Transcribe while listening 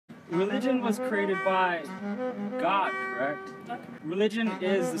Religion was created by God, correct? Religion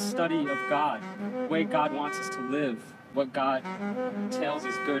is the study of God, the way God wants us to live, what God tells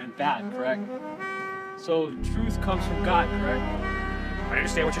is good and bad, correct? So truth comes from God, correct? I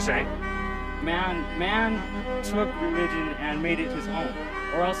understand what you're saying. Man took religion and made it his own,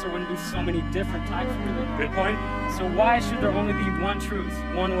 or else there wouldn't be so many different types of religion. Good point. So why should there only be one truth,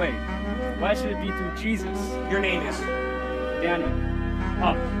 one way? Why should it be through Jesus? Your name is? Daniel.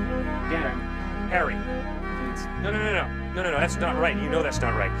 Oh, Daniel. Harry. No, that's not right. You know that's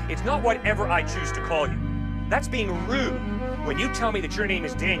not right. It's not whatever I choose to call you. That's being rude. When you tell me that your name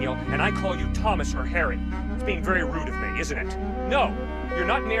is Daniel and I call you Thomas or Harry, it's being very rude of me, isn't it? No, you're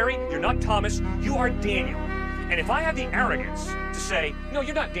not Mary, you're not Thomas, you are Daniel. And if I have the arrogance to say, no,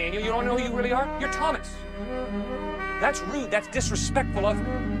 you're not Daniel, you don't know who you really are, you're Thomas. That's rude, that's disrespectful of me.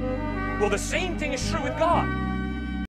 Well, the same thing is true with God.